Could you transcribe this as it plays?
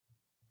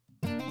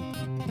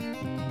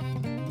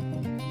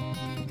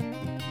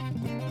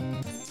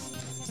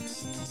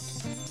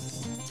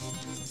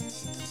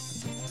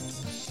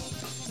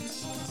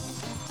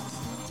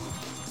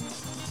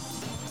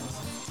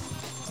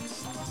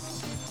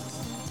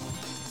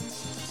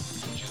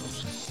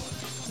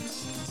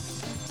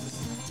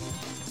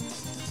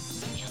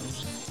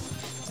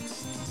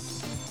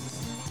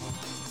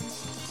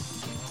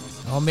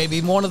Or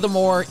maybe one of the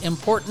more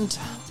important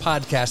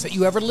podcasts that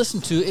you ever listen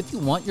to if you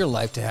want your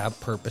life to have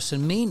purpose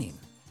and meaning.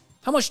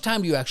 How much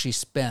time do you actually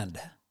spend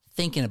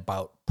thinking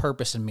about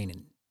purpose and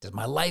meaning? Does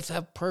my life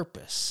have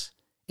purpose?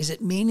 Is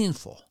it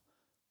meaningful?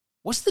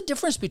 What's the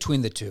difference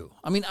between the two?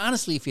 I mean,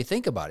 honestly, if you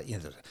think about it,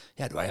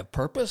 do I have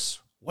purpose?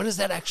 What does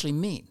that actually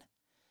mean?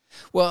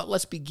 Well,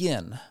 let's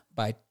begin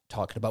by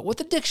talking about what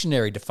the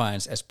dictionary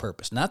defines as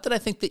purpose. Not that I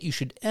think that you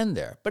should end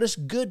there, but it's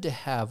good to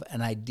have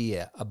an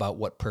idea about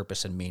what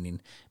purpose and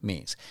meaning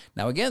means.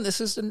 Now, again, this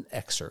is an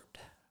excerpt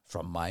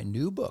from my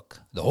new book,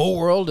 The Whole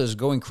World is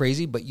Going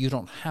Crazy, But You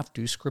Don't Have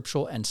to,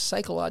 Scriptural and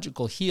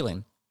Psychological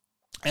Healing.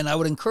 And I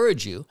would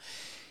encourage you,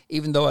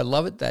 even though I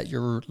love it that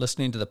you're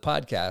listening to the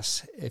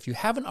podcast, if you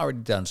haven't already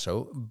done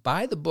so,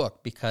 buy the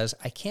book, because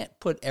I can't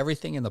put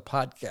everything in the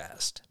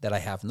podcast that I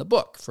have in the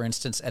book. For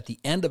instance, at the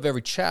end of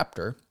every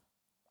chapter,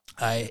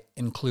 I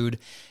include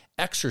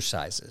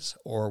exercises,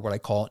 or what I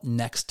call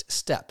next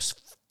steps,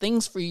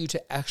 things for you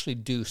to actually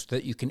do so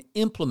that you can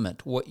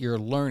implement what you're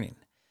learning.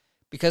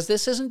 Because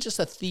this isn't just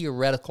a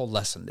theoretical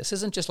lesson. This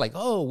isn't just like,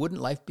 oh, wouldn't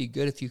life be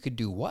good if you could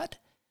do what?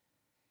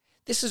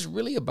 This is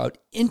really about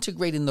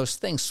integrating those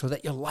things so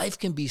that your life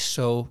can be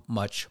so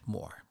much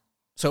more.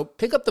 So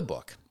pick up the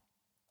book.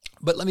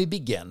 But let me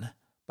begin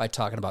by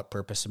talking about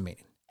purpose and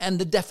meaning. And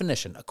the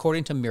definition,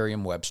 according to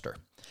Merriam-Webster.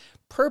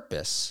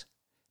 Purpose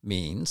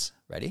means,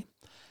 ready?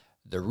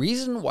 The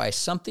reason why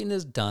something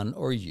is done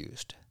or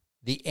used,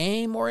 the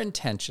aim or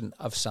intention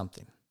of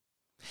something.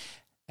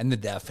 And the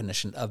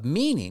definition of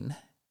meaning,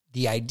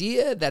 the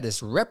idea that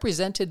is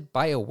represented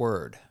by a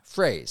word,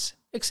 phrase,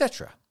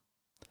 etc.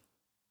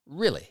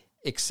 Really,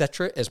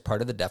 etc. is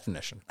part of the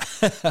definition.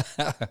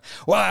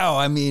 Wow,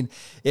 I mean,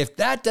 if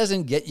that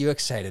doesn't get you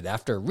excited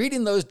after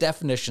reading those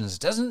definitions,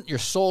 doesn't your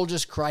soul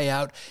just cry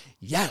out,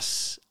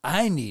 yes,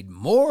 I need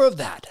more of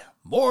that,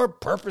 more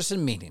purpose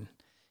and meaning,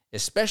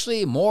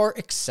 especially more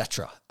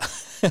etc.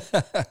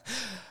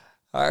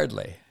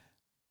 Hardly.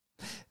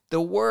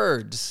 The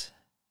words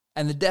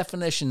and the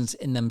definitions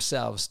in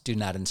themselves do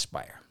not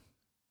inspire.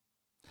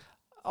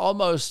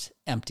 Almost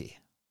empty.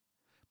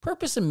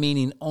 Purpose and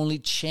meaning only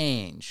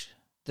change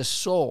the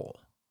soul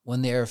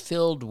when they are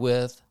filled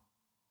with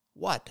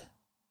what?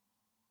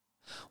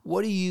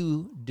 What do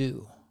you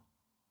do?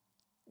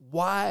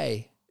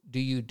 Why do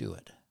you do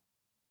it?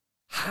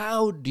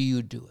 How do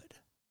you do it?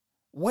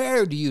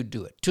 Where do you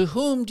do it? To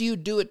whom do you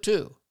do it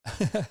to?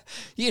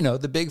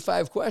 The big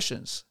 5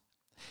 questions.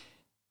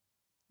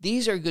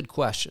 These are good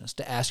questions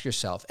to ask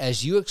yourself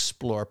as you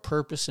explore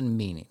purpose and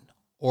meaning,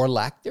 or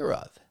lack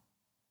thereof,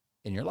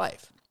 in your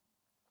life.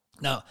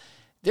 Now,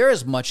 there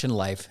is much in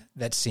life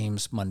that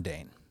seems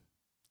mundane.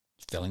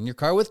 Filling your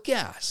car with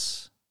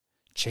gas,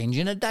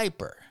 changing a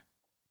diaper,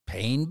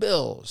 paying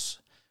bills,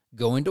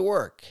 going to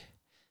work.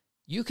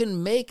 You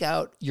can make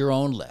out your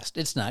own list.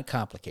 It's not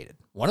complicated.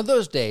 One of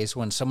those days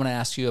when someone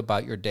asks you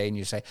about your day and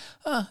you say,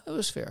 it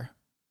was fair.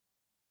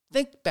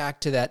 Think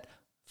back to that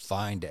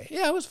fine day.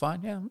 Yeah, it was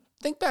fine. Yeah.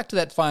 Think back to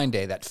that fine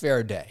day, that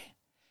fair day,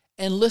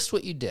 and list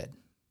what you did.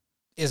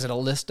 Is it a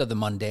list of the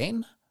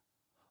mundane?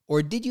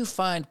 Or did you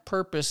find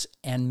purpose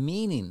and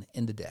meaning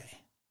in the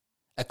day?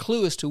 A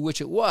clue as to which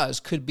it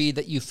was could be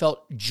that you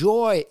felt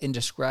joy in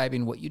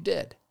describing what you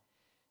did.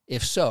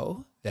 If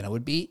so, then it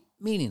would be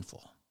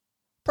meaningful,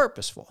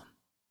 purposeful.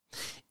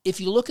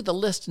 If you look at the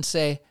list and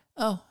say,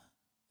 it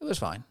was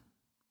fine,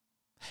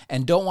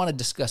 and don't want to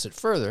discuss it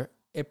further,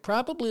 it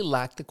probably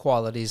lacked the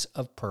qualities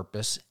of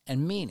purpose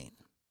and meaning.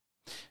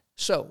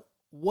 So,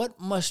 what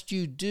must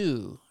you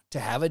do to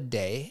have a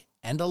day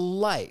and a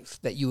life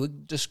that you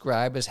would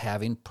describe as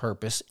having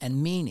purpose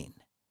and meaning?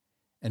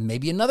 And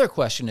maybe another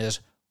question is,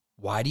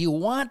 why do you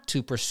want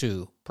to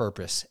pursue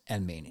purpose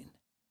and meaning?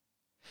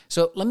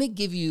 So let me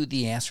give you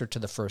the answer to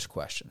the first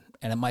question,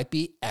 and it might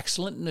be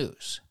excellent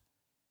news.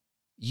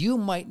 You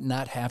might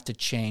not have to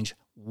change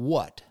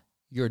what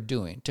you're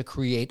doing to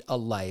create a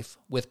life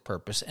with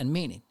purpose and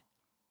meaning.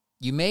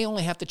 You may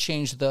only have to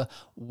change the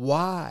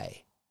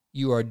why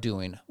you are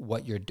doing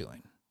what you're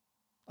doing.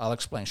 I'll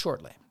explain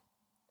shortly.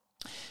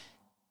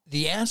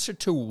 The answer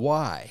to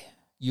why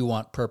you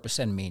want purpose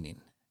and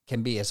meaning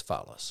can be as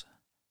follows.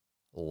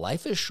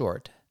 Life is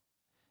short.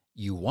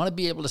 You want to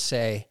be able to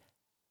say,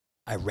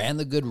 I ran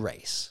the good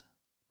race,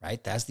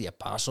 right? That's the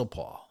Apostle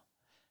Paul.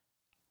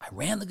 I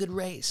ran the good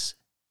race.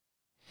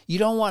 You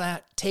don't want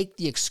to take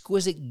the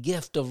exquisite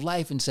gift of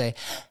life and say,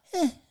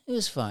 it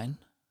was fine.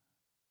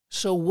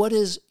 So what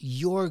is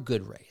your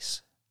good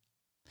race?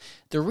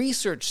 The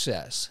research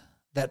says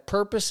that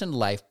purpose in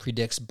life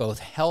predicts both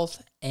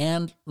health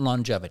and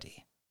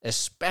longevity,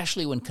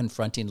 especially when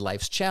confronting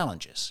life's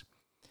challenges.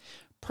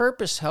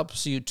 Purpose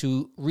helps you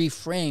to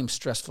reframe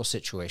stressful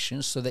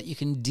situations so that you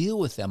can deal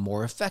with them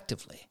more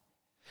effectively.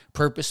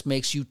 Purpose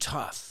makes you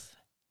tough.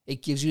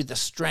 It gives you the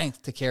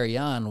strength to carry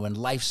on when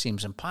life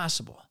seems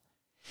impossible.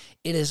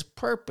 It is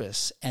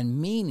purpose and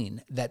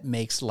meaning that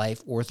makes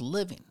life worth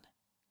living.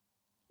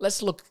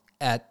 Let's look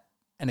at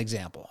an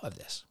example of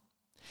this.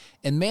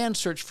 In Man's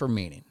Search for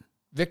Meaning,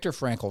 Viktor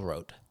Frankl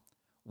wrote,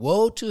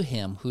 Woe to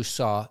him who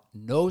saw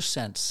no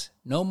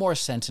more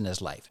sense in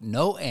his life,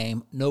 no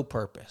aim, no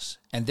purpose,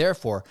 and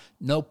therefore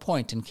no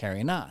point in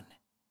carrying on.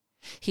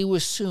 He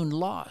was soon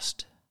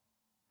lost.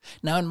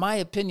 Now, in my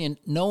opinion,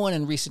 no one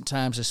in recent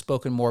times has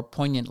spoken more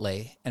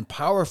poignantly and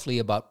powerfully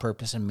about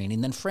purpose and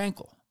meaning than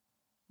Frankl.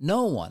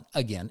 No one,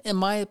 again, in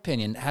my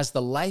opinion, has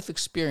the life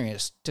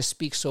experience to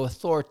speak so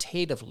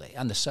authoritatively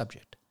on the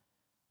subject.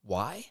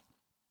 Why?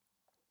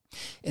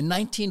 In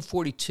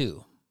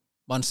 1942,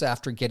 months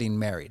after getting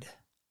married,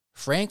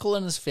 Frankl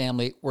and his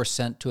family were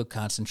sent to a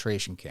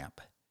concentration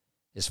camp.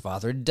 His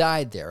father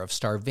died there of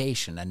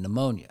starvation and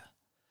pneumonia.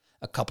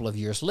 A couple of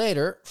years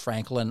later,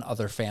 Frankl and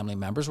other family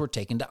members were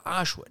taken to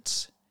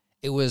Auschwitz.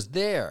 It was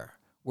there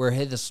where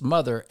his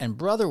mother and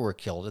brother were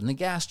killed in the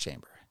gas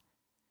chamber.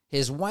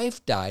 His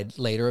wife died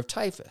later of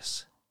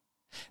typhus.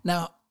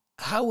 Now,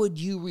 how would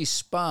you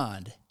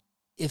respond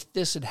if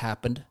this had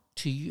happened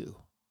to you?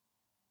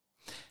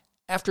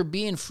 After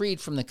being freed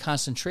from the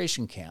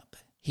concentration camp,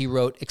 he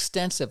wrote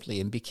extensively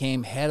and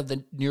became head of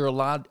the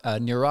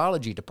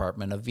neurology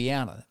department of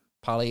Vienna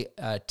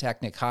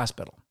Polyclinic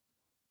Hospital.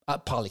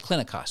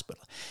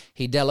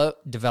 He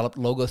developed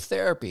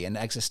logotherapy and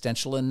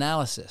existential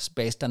analysis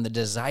based on the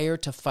desire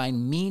to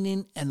find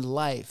meaning in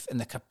life and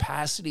the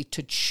capacity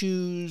to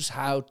choose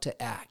how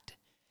to act.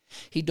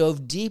 He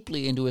dove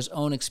deeply into his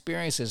own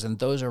experiences and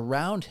those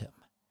around him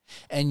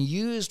and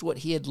used what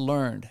he had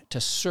learned to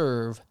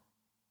serve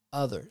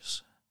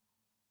others.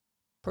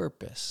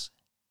 Purpose.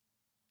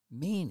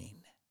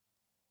 Meaning.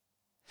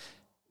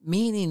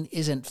 Meaning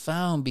isn't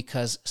found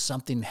because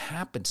something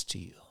happens to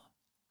you.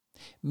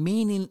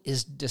 Meaning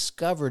is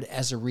discovered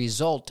as a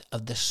result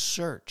of the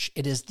search.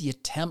 It is the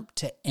attempt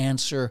to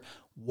answer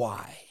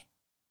why.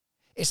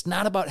 It's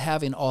not about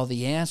having all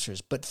the answers,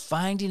 but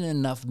finding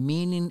enough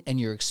meaning in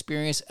your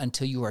experience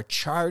until you are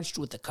charged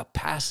with the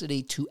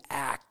capacity to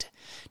act,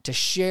 to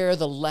share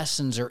the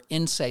lessons or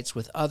insights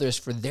with others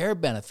for their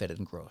benefit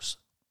and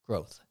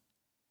growth.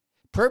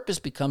 Purpose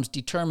becomes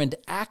determined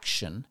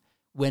action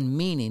when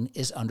meaning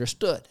is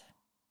understood.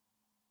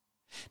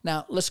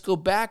 Now, let's go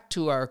back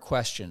to our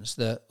questions,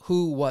 the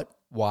who, what,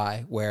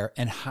 why, where,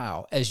 and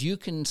how, as you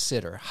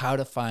consider how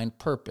to find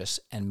purpose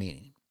and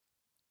meaning.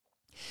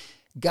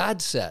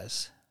 God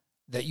says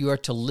that you are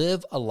to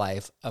live a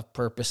life of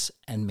purpose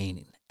and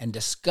meaning and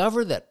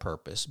discover that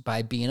purpose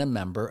by being a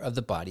member of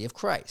the body of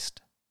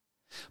Christ.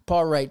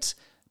 Paul writes,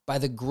 "By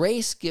the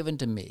grace given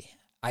to me,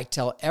 I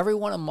tell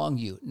everyone among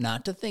you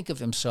not to think of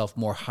himself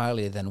more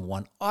highly than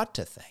one ought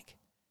to think,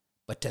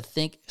 but to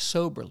think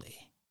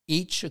soberly,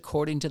 each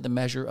according to the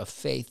measure of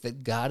faith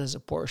that God has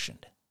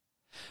apportioned.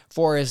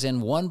 For as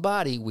in one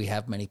body we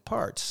have many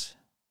parts,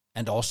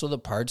 and also the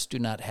parts do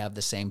not have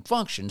the same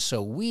function,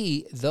 so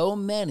we, though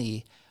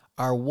many,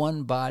 are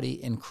one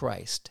body in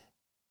Christ,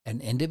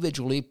 and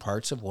individually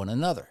parts of one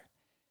another.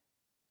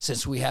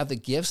 Since we have the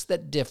gifts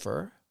that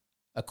differ,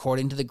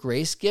 according to the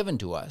grace given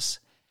to us,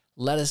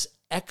 let us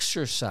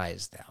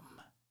exercise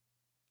them."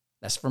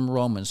 That's from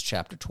Romans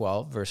chapter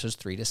 12, verses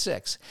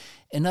 3-6.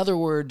 In other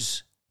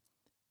words,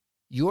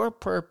 your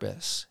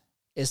purpose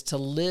is to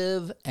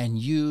live and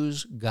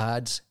use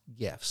God's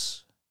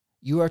gifts.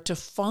 You are to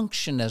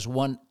function as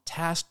one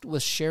tasked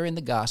with sharing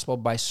the gospel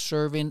by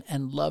serving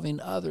and loving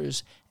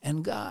others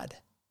and God.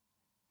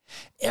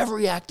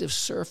 Every active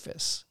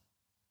service,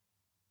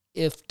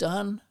 if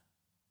done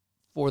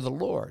for the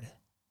Lord,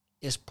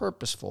 is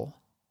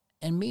purposeful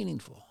and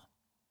meaningful.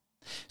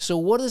 So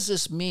what does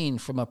this mean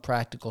from a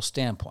practical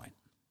standpoint?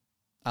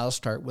 I'll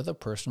start with a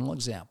personal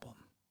example.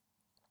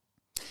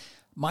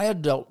 My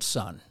adult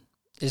son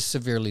is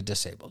severely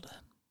disabled.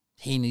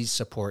 He needs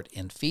support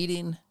in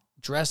feeding,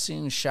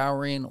 dressing,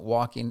 showering,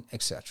 walking,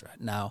 etc.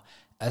 Now,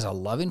 as a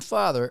loving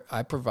father,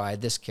 I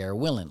provide this care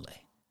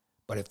willingly.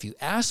 But if you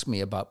ask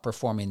me about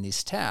performing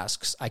these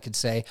tasks, I could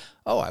say,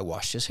 "Oh, I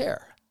washed his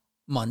hair."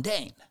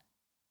 Mundane.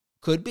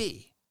 Could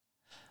be.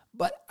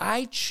 But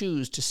I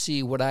choose to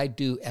see what I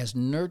do as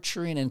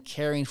nurturing and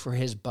caring for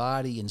his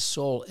body and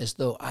soul as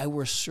though I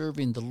were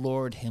serving the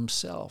Lord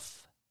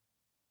himself.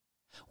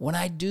 When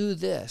I do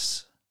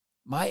this,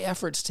 my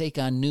efforts take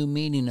on new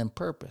meaning and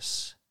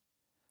purpose.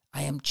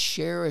 I am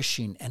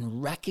cherishing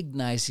and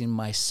recognizing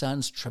my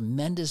son's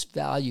tremendous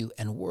value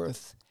and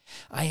worth.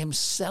 I am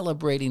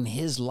celebrating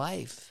his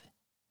life.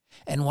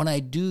 And when I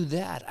do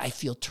that, I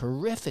feel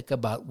terrific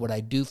about what I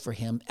do for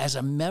him as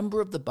a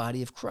member of the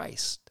body of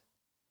Christ.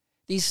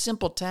 These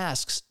simple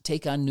tasks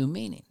take on new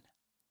meaning.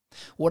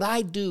 What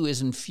I do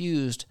is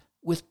infused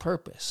with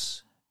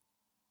purpose.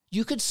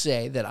 You could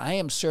say that I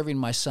am serving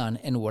my son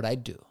in what I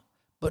do,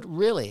 but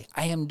really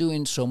I am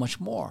doing so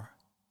much more.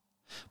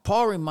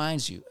 Paul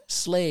reminds you,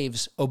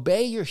 slaves,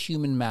 obey your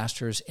human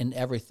masters in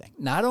everything,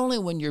 not only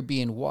when you're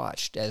being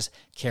watched as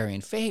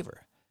carrying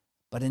favor,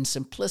 but in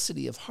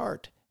simplicity of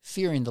heart,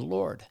 fearing the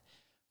Lord.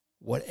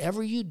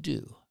 Whatever you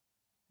do,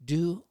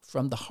 do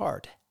from the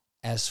heart,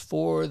 as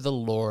for the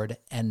Lord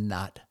and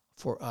not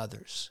for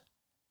others,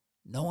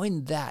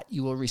 knowing that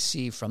you will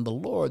receive from the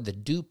Lord the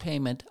due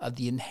payment of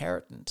the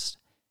inheritance.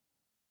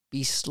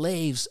 Be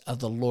slaves of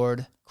the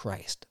Lord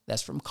Christ.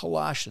 That's from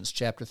Colossians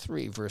chapter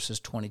 3, verses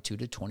 22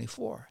 to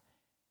 24.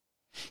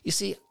 You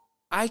see,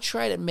 I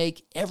try to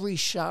make every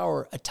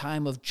shower a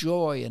time of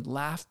joy and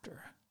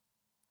laughter.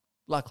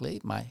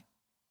 Luckily, my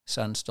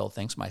son still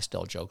thinks my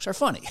still jokes are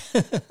funny.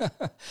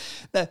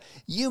 Now,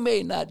 you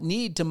may not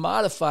need to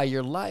modify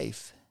your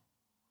life.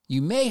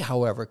 You may,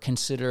 however,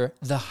 consider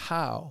the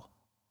how,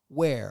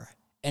 where,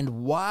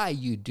 and why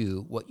you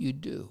do what you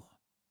do.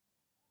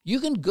 You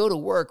can go to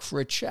work for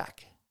a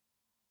check,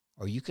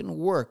 or you can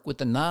work with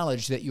the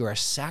knowledge that you are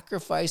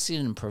sacrificing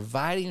and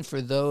providing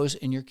for those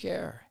in your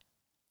care.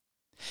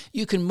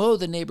 You can mow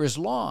the neighbor's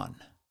lawn,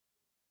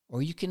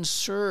 or you can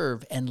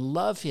serve and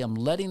love him,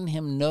 letting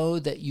him know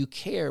that you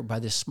care by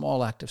this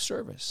small act of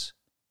service.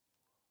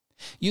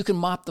 You can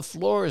mop the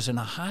floors in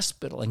a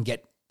hospital and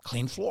get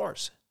clean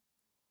floors,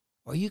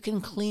 or you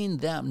can clean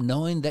them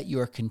knowing that you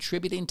are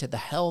contributing to the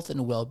health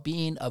and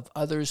well-being of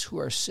others who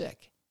are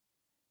sick.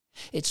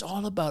 It's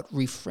all about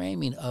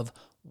reframing of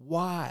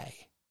why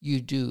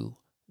you do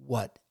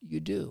what you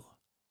do.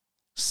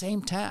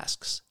 Same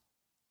tasks,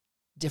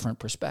 different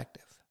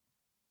perspective.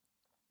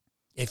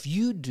 If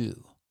you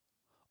do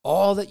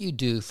all that you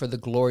do for the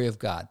glory of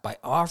God by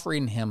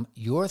offering him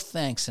your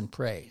thanks and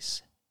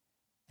praise,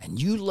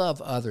 and you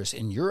love others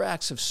in your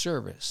acts of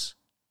service,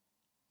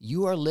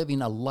 you are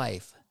living a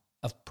life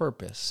of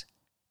purpose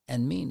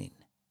and meaning.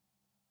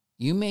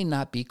 You may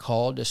not be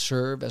called to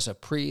serve as a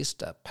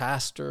priest, a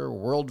pastor,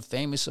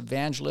 world-famous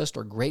evangelist,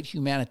 or great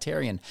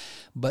humanitarian,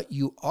 but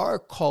you are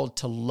called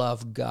to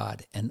love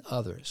God and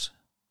others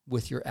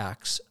with your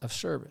acts of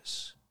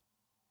service.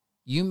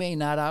 You may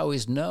not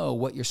always know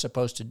what you're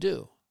supposed to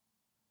do,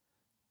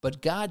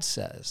 but God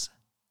says,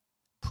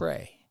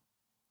 pray,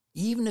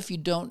 even if you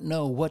don't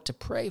know what to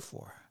pray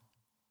for.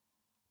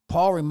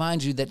 Paul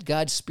reminds you that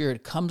God's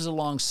Spirit comes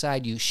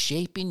alongside you,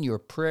 shaping your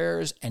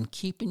prayers and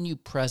keeping you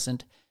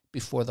present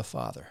before the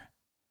Father.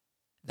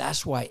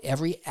 That's why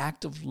every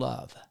act of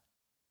love,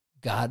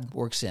 God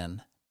works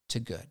in to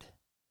good.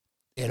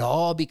 It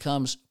all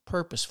becomes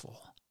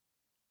purposeful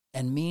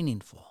and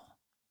meaningful.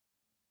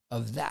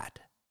 Of that,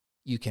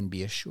 you can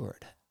be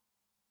assured.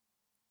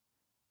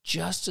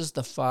 Just as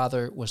the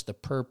Father was the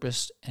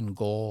purpose and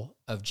goal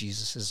of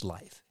Jesus'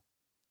 life,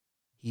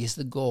 he is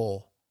the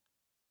goal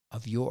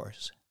of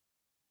yours.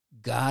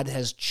 God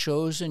has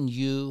chosen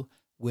you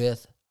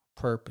with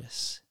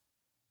purpose.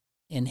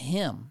 In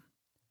him,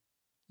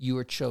 you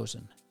are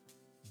chosen,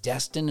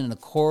 destined in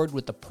accord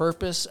with the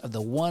purpose of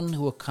the one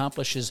who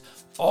accomplishes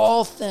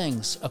all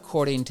things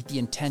according to the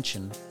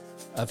intention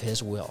of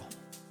his will.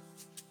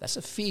 That's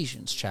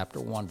Ephesians chapter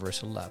 1,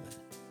 verse 11.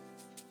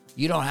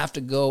 You don't have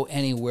to go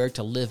anywhere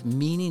to live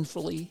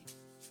meaningfully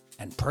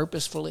and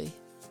purposefully.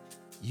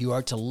 You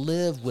are to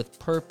live with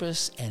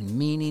purpose and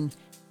meaning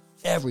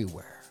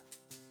everywhere,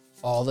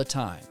 all the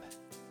time,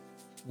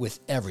 with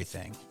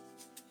everything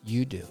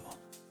you do.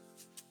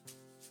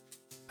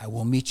 I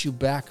will meet you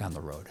back on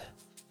the road.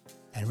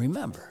 And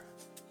remember,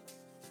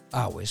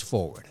 always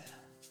forward.